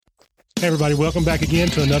Hey, everybody. Welcome back again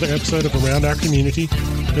to another episode of Around Our Community.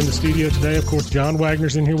 In the studio today, of course, John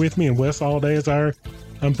Wagner's in here with me, and Wes Allday is our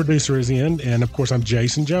producer is in. And, of course, I'm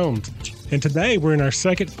Jason Jones. And today, we're in our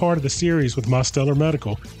second part of the series with Mostellar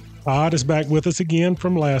Medical. Todd is back with us again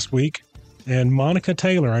from last week. And Monica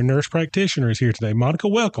Taylor, our nurse practitioner, is here today. Monica,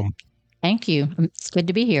 welcome. Thank you. It's good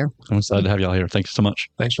to be here. I'm excited to have y'all here. Thank you so much.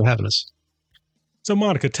 Thanks for having us. So,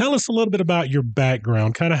 Monica, tell us a little bit about your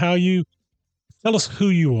background, kind of how you... Tell us who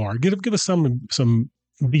you are. Give us some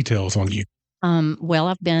details on you. Well,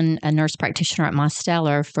 I've been a nurse practitioner at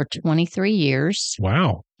Mostellar for 23 years.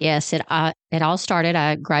 Wow. Yes, it all started.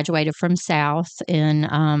 I graduated from South in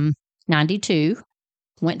 92,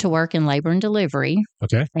 went to work in labor and delivery.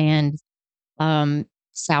 Okay. And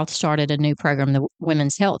South started a new program, the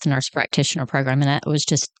Women's Health Nurse Practitioner Program, and that was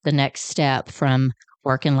just the next step from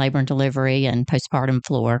work in labor and delivery and postpartum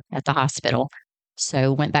floor at the hospital.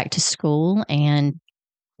 So went back to school, and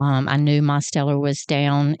I knew Mostellar was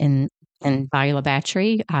down in Beulah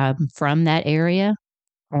Battery. I'm from that area,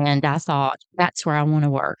 and I thought, that's where I want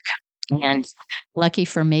to work. And lucky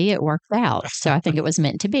for me, it worked out. So I think it was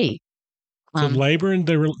meant to be. So labor and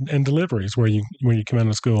delivery is where you come out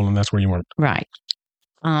of school, and that's where you work. Right.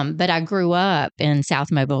 But I grew up in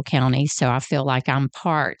South Mobile County, so I feel like I'm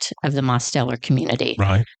part of the Mostellar community.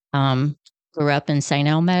 Right. Grew up in St.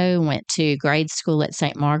 Elmo, went to grade school at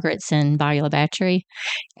St. Margaret's in Beulah Battery,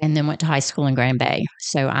 and then went to high school in Grand Bay.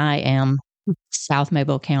 So I am South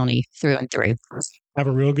Mobile County through and through. I have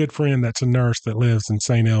a real good friend that's a nurse that lives in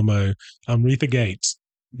St. Elmo, Retha Gates.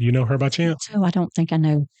 Do you know her by chance? Oh, I don't think I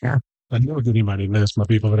know her. I know anybody knows my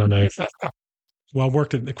people that I know. Well, I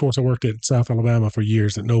worked at South Alabama for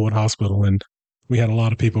years at Norwood Hospital, and we had a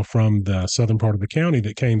lot of people from the southern part of the county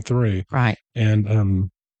that came through. Right. And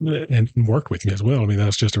worked with me as well. I mean,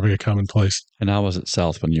 that's just a very commonplace. And I was at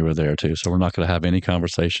South when you were there too. So we're not going to have any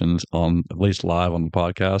conversations on, at least live on the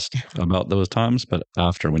podcast, about those times. But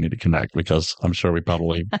after, we need to connect, because I'm sure we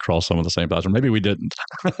probably crossed some of the same paths, or maybe we didn't.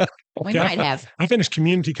 We might have. I finished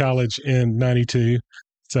community college in 92.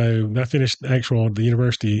 So I finished the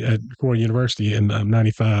university at Core University in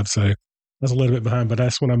 95. So I was a little bit behind, but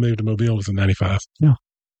that's when I moved to Mobile, was in 95. Yeah.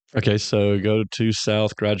 Okay, so go to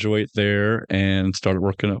South, graduate there, and started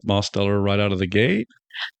working at Mostellar right out of the gate?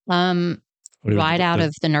 Right out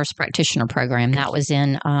of the nurse practitioner program. That was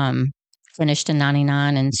finished in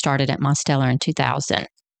 99 and started at Mostellar in 2000.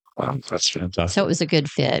 Wow, that's fantastic. So it was a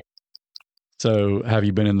good fit. So have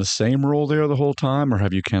you been in the same role there the whole time, or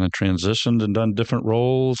have you kind of transitioned and done different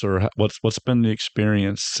roles, or what's been the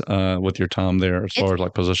experience with your time there as far as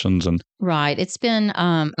like positions and? Right. It's been,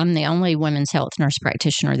 I'm the only women's health nurse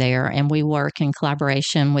practitioner there, and we work in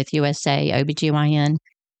collaboration with USA OBGYN.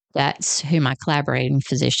 That's who my collaborating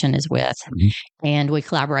physician is with. Mm-hmm. And we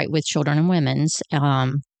collaborate with children and women's.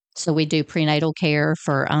 So we do prenatal care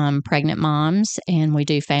for pregnant moms, and we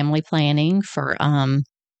do family planning for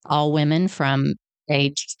all women from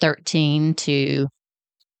age 13 to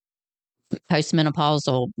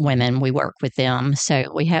postmenopausal women. We work with them. So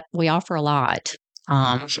we offer a lot.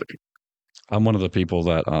 I'm one of the people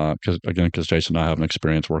that, because Jason and I have an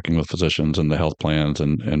experience working with physicians and the health plans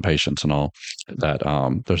and patients and all, that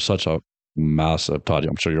there's such a massive, Todd,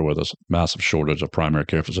 I'm sure you're with us, massive shortage of primary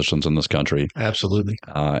care physicians in this country. Absolutely.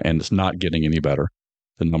 And it's not getting any better.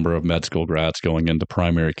 The number of med school grads going into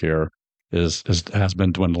primary care has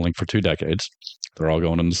been dwindling for 2 decades. They're all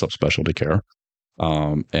going into subspecialty care.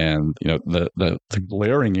 And the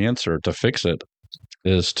glaring answer to fix it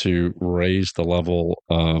is to raise the level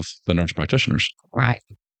of the nurse practitioners. Right.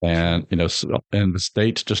 And and the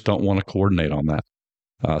states just don't want to coordinate on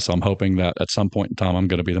that. So I'm hoping that at some point in time, I'm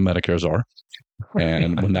going to be the Medicare czar.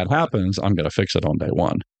 And when that happens, I'm going to fix it on day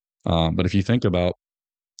one. But if you think about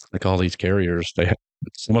like all these carriers,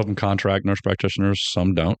 some of them contract nurse practitioners,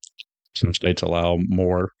 some don't. Some states allow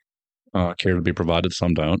more care to be provided,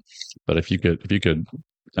 some don't. But if you could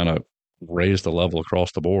kind of raise the level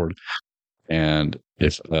across the board, and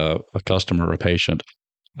if a customer or a patient,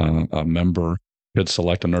 a member could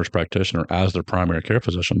select a nurse practitioner as their primary care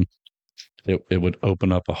physician, it would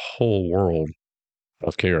open up a whole world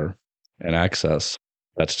of care and access.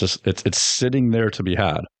 That's just, it's sitting there to be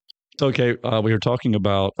had. So, okay, we were talking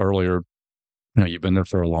about earlier, you've been there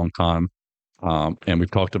for a long time. And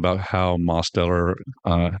we've talked about how Mostellar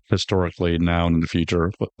historically, now and in the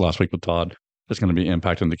future, last week with Todd, is going to be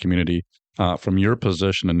impacting the community. From your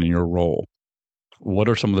position and in your role, what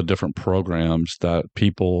are some of the different programs that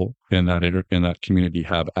people in that community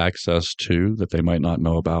have access to that they might not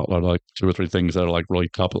know about? Or like 2 or 3 things that are like really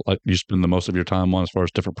top, like you spend the most of your time on as far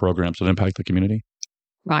as different programs that impact the community?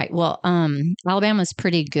 Right. Well, Alabama's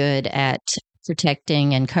pretty good at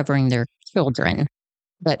protecting and covering their children.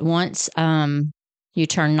 But once you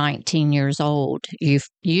turn 19 years old, you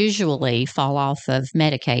usually fall off of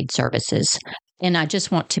Medicaid services. And I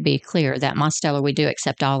just want to be clear that Mostellar, we do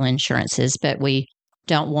accept all insurances, but we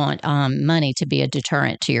don't want money to be a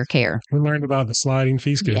deterrent to your care. We learned about the sliding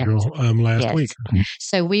fee schedule last week.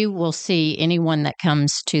 So we will see anyone that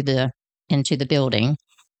comes into the building.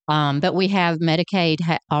 But we have Medicaid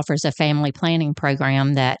offers a family planning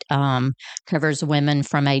program that covers women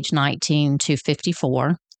from age 19 to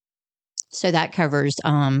 54. So that covers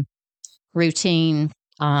routine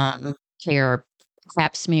care,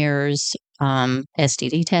 pap smears,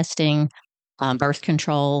 STD testing, birth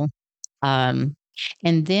control.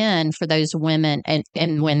 And then for those women,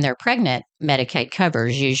 and when they're pregnant, Medicaid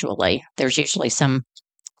covers usually. There's usually some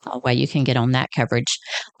way you can get on that coverage.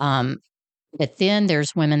 But then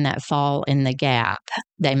there's women that fall in the gap.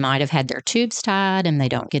 They might have had their tubes tied and they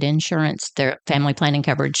don't get insurance. Their family planning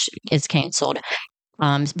coverage is canceled.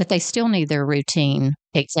 But they still need their routine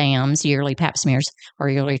exams, yearly pap smears or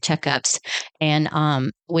yearly checkups. And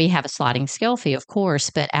we have a sliding scale fee, of course,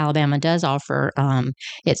 but Alabama does offer,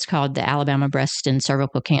 it's called the Alabama Breast and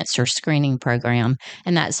Cervical Cancer Screening Program.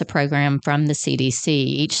 And that's a program from the CDC.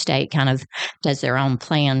 Each state kind of does their own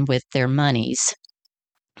plan with their monies.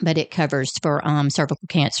 But it covers for cervical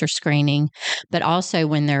cancer screening. But also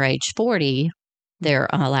when they're age 40, they're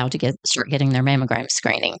allowed to start getting their mammogram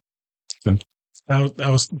screening. I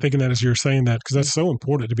was thinking that as you were saying that, because that's so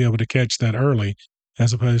important to be able to catch that early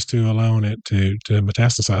as opposed to allowing it to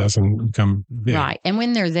metastasize and become big. Right. And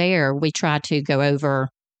when they're there, we try to go over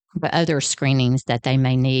the other screenings that they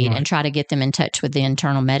may need and try to get them in touch with the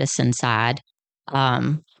internal medicine side.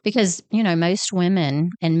 Because, most women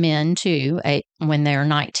and men too, when they're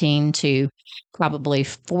 19 to probably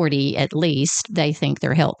 40 at least, they think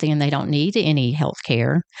they're healthy and they don't need any health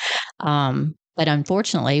care. But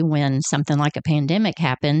unfortunately, when something like a pandemic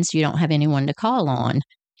happens, you don't have anyone to call on.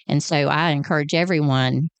 And so I encourage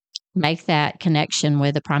everyone, make that connection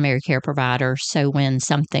with a primary care provider. So when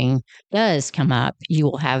something does come up, you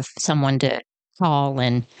will have someone to call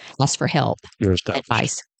and ask for help,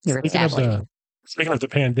 advice. Speaking of the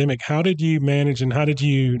pandemic, how did you manage and how did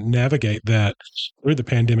you navigate that through the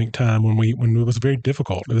pandemic time when it was very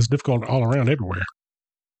difficult? It was difficult all around everywhere.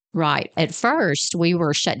 Right. At first, we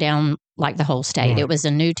were shut down like the whole state. Right. It was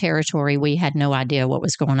a new territory. We had no idea what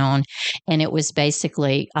was going on. And it was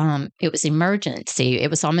basically, it was emergency. It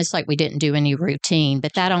was almost like we didn't do any routine,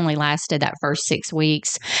 but that only lasted that first 6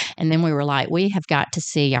 weeks. And then we were like, we have got to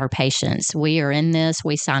see our patients. We are in this.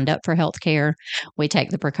 We signed up for healthcare. We take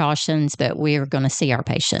the precautions, but we are going to see our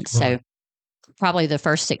patients. Right. So probably the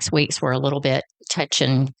first 6 weeks were a little bit touch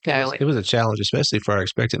and go. It was a challenge, especially for our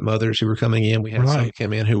expectant mothers who were coming in. We had some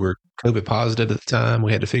come in who were COVID positive at the time.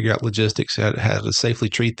 We had to figure out logistics, how to safely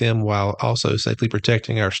treat them while also safely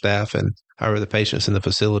protecting our staff and our other patients in the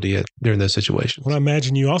facility during those situations. Well, I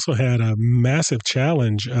imagine you also had a massive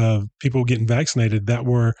challenge of people getting vaccinated that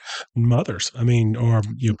were mothers. I mean, or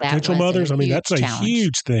potential mothers. I mean, that's a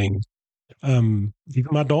huge thing. Even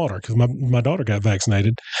my daughter, because my daughter got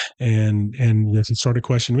vaccinated, and she started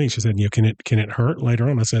questioning me. She said, can it hurt later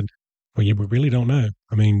on? I said, well, we really don't know.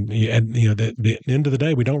 I mean, at the end of the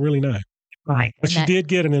day, we don't really know. Right. But she did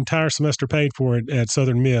get an entire semester paid for it at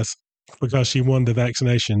Southern Miss because she won the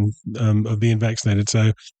vaccination of being vaccinated. So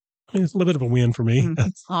I mean, it's a little bit of a win for me.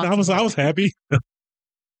 Awesome. I was happy.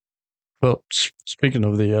 Well, speaking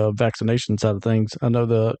of the vaccination side of things, I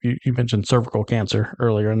know you mentioned cervical cancer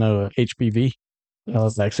earlier. I know HPV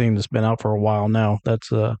vaccine that's been out for a while now. That's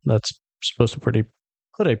supposed to put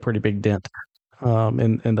a pretty big dent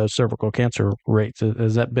in those cervical cancer rates.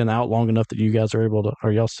 Has that been out long enough that you guys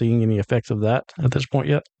are y'all seeing any effects of that at this point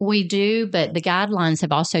yet? We do, but the guidelines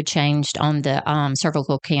have also changed on the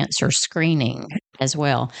cervical cancer screening as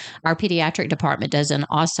well. Our pediatric department does an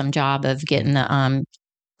awesome job of getting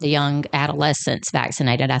the young adolescents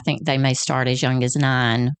vaccinated. I think they may start as young as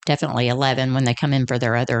 9, definitely 11 when they come in for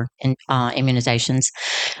their other immunizations.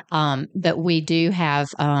 But we do have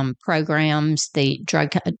programs. The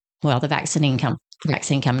vaccine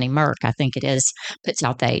company, Merck, I think it is, puts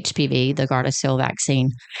out the HPV, the Gardasil vaccine,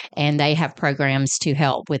 and they have programs to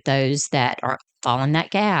help with those that are falling that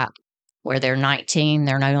gap where they're 19,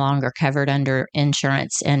 they're no longer covered under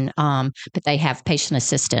insurance, and but they have patient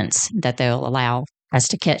assistance that they'll allow us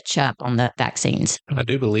to catch up on the vaccines. I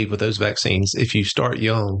do believe with those vaccines, if you start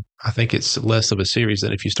young, I think it's less of a series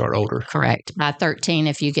than if you start older. Correct. By 13,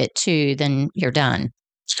 if you get 2, then you're done.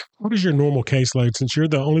 What is your normal caseload? Since you're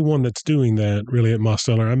the only one that's doing that really at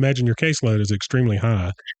Mostellar, I imagine your caseload is extremely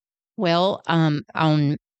high. Well,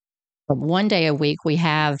 on one day a week, we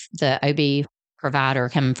have the OB provider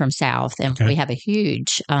coming from South, and Okay. we have a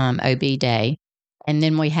huge OB day. And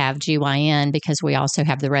then we have GYN because we also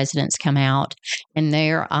have the residents come out, and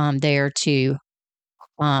they're there to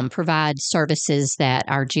provide services that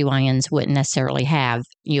our GYNs wouldn't necessarily have.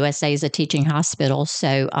 USA is a teaching hospital,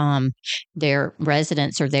 so their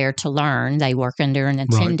residents are there to learn. They work under an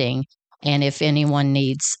attending. And if anyone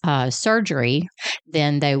needs surgery,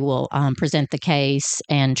 then they will present the case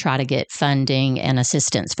and try to get funding and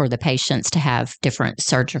assistance for the patients to have different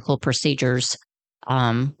surgical procedures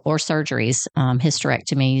or surgeries,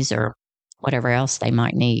 hysterectomies, or whatever else they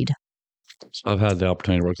might need. So I've had the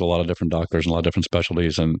opportunity to work with a lot of different doctors and a lot of different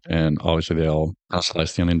specialties, and obviously they all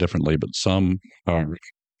slice the onion differently, but some are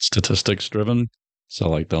statistics driven. So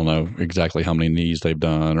like they'll know exactly how many knees they've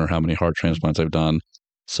done or how many heart transplants they've done.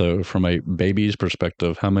 So from a baby's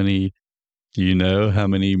perspective, how many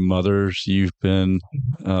mothers you've been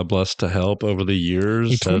blessed to help over the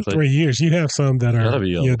years? 23 years. You have some that are,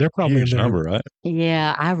 they're probably huge in their number, right?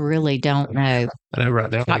 Yeah, I really don't know. I know right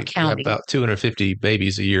now Not we have counting. about 250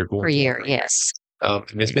 babies a year. Per year, yes.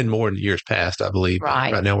 And it's been more in years past, I believe.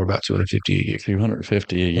 Right. Right now we're about 250 a year.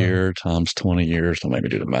 250 a year times 20 years. Don't make me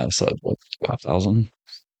do the math. So what, 5,000?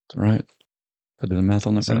 Right? I did the math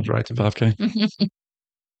on that. Sounds right to me. 5K?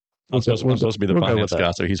 I'm supposed to be the finance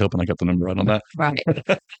guy, so he's hoping I got the number right on that. Right.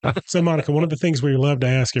 So, Monica, one of the things we love to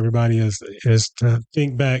ask everybody is to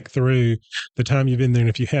think back through the time you've been there, and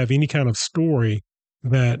if you have any kind of story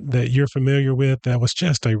that you're familiar with, that was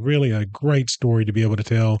just a great story to be able to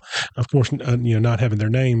tell. Of course, not having their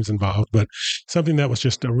names involved, but something that was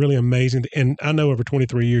just a really amazing. And I know over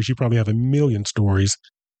 23 years, you probably have a million stories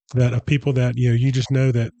that of people that you just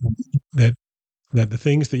know that the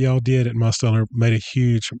things that y'all did at Mostellar made a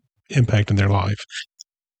huge impact in their life.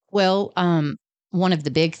 Well, one of the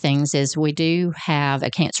big things is we do have a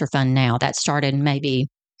cancer fund now that started maybe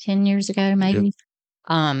 10 years ago, maybe.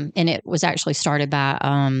 Yep. And it was actually started by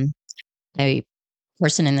a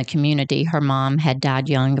person in the community. Her mom had died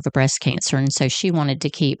young of a breast cancer. And so she wanted to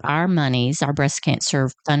keep our monies, our breast cancer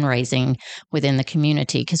fundraising within the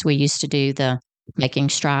community, because we used to do the Making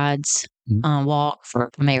Strides walk for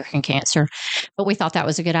American Cancer. But we thought that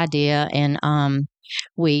was a good idea. And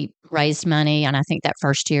we raised money, and I think that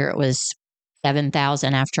first year it was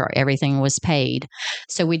 $7,000 after everything was paid.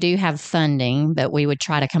 So we do have funding, but we would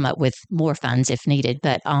try to come up with more funds if needed.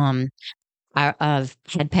 But I've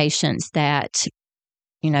had patients that,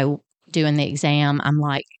 doing the exam, I'm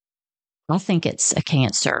like, I think it's a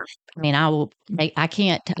cancer. I mean, I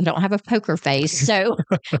don't have a poker face, so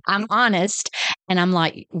I'm honest. And I'm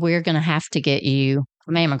like, we're going to have to get you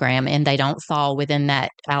a mammogram, and they don't fall within that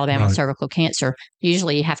Alabama cervical cancer.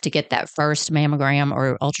 Usually you have to get that first mammogram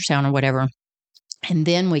or ultrasound or whatever, and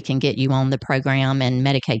then we can get you on the program and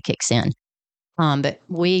Medicaid kicks in. But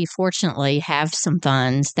we fortunately have some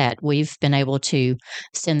funds that we've been able to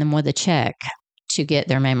send them with a check to get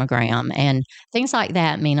their mammogram, and things like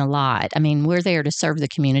that mean a lot. I mean, we're there to serve the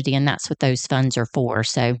community, and that's what those funds are for.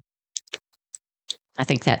 So I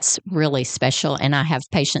think that's really special. And I have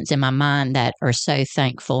patients in my mind that are so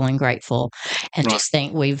thankful and grateful and just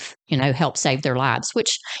think we've, helped save their lives,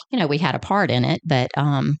 which, we had a part in it. But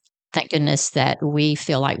thank goodness that we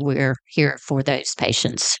feel like we're here for those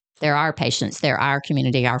patients. They're our patients. They're our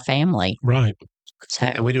community, our family. Right. So,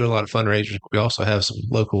 and we do a lot of fundraisers. We also have some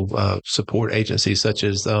local support agencies, such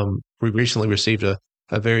as we recently received a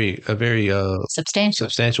very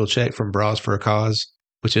substantial check from Bras for a Cause,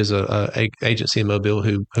 which is a agency in Mobile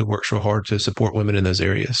who works real hard to support women in those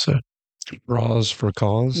areas. So, Bras for a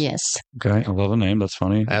Cause. Yes. Okay, I love the name. That's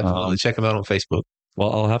funny. Absolutely, check them out on Facebook.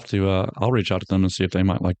 Well, I'll have to. I'll reach out to them and see if they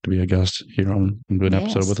might like to be a guest here and do an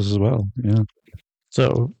episode with us as well. Yeah.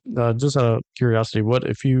 So, just out of curiosity, what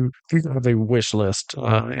if you have a wish list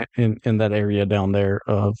in that area down there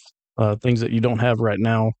of things that you don't have right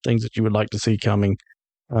now, things that you would like to see coming?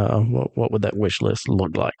 What would that wish list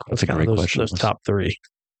look like? That's a great question. Those top three.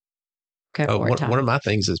 One of my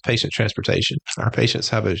things is patient transportation. Our patients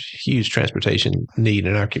have a huge transportation need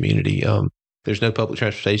in our community. There's no public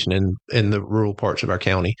transportation in the rural parts of our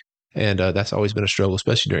county. And that's always been a struggle,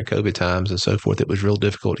 especially during COVID times and so forth. It was real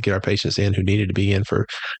difficult to get our patients in who needed to be in for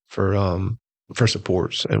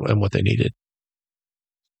supports and what they needed.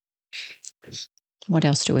 What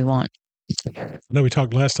else do we want? I know we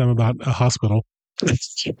talked last time about a hospital.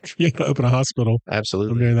 You can open a hospital.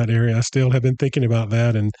 Absolutely. In that area. I still have been thinking about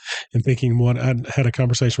that and thinking what I had a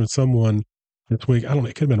conversation with someone this week. I don't know,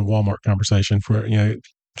 it could have been a Walmart conversation for,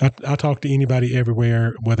 I talk to anybody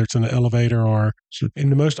everywhere, whether it's in an elevator or in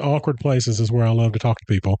the most awkward places is where I love to talk to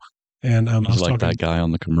people. And I was like that guy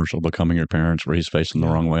on the commercial Becoming Your Parents where he's facing the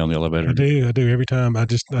wrong way on the elevator. I do every time. I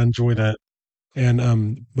enjoy that.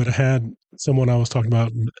 And but I had someone I was talking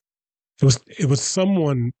about. It was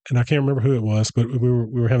someone, and I can't remember who it was, but we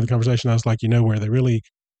were having the conversation. I was like, where they really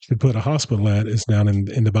should put a hospital at is down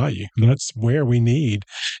in the bayou. And that's where we need,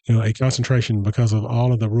 a concentration because of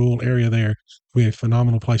all of the rural area there. We have a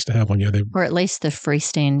phenomenal place to have one. Or at least the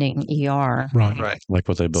freestanding ER. Right. Like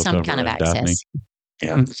what they built Some over kind of at access. Daphne.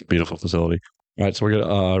 Yeah, it's a beautiful facility. All right, so we're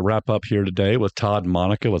going to wrap up here today with Todd and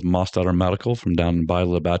Monica with Mostellar Medical from down in Bayou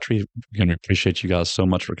La Battery. Again, appreciate you guys so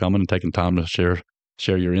much for coming and taking time to share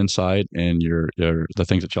your insight and your the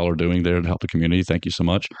things that y'all are doing there to help the community. Thank you so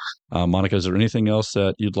much. Monica, is there anything else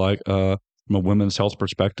that you'd like from a women's health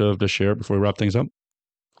perspective to share before we wrap things up?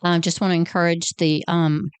 I just want to encourage the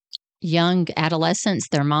young adolescents,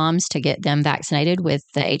 their moms, to get them vaccinated with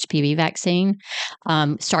the HPV vaccine.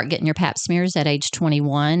 Start getting your pap smears at age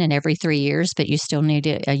 21 and every 3 years, but you still need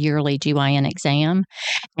a yearly GYN exam.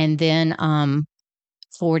 And then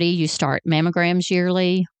 40, you start mammograms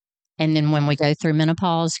yearly. And then when we go through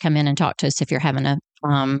menopause, come in and talk to us if you're having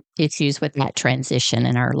issues with that transition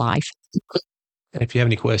in our life. And if you have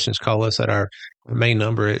any questions, call us at our main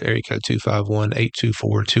number at area code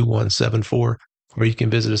 251-824-2174, or you can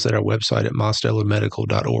visit us at our website at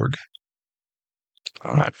mostellarmedical.org.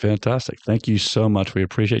 All right, fantastic. Thank you so much. We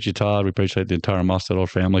appreciate you, Todd. We appreciate the entire Mostellar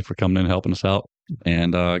family for coming in and helping us out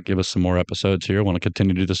and give us some more episodes here. I want to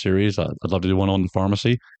continue to do the series. I'd love to do one on the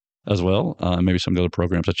pharmacy as well, maybe some of the other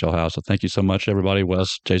programs that y'all have. So thank you so much, everybody.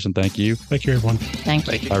 Wes, Jason, thank you. Thank you, everyone. Thank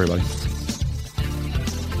you. Bye, everybody.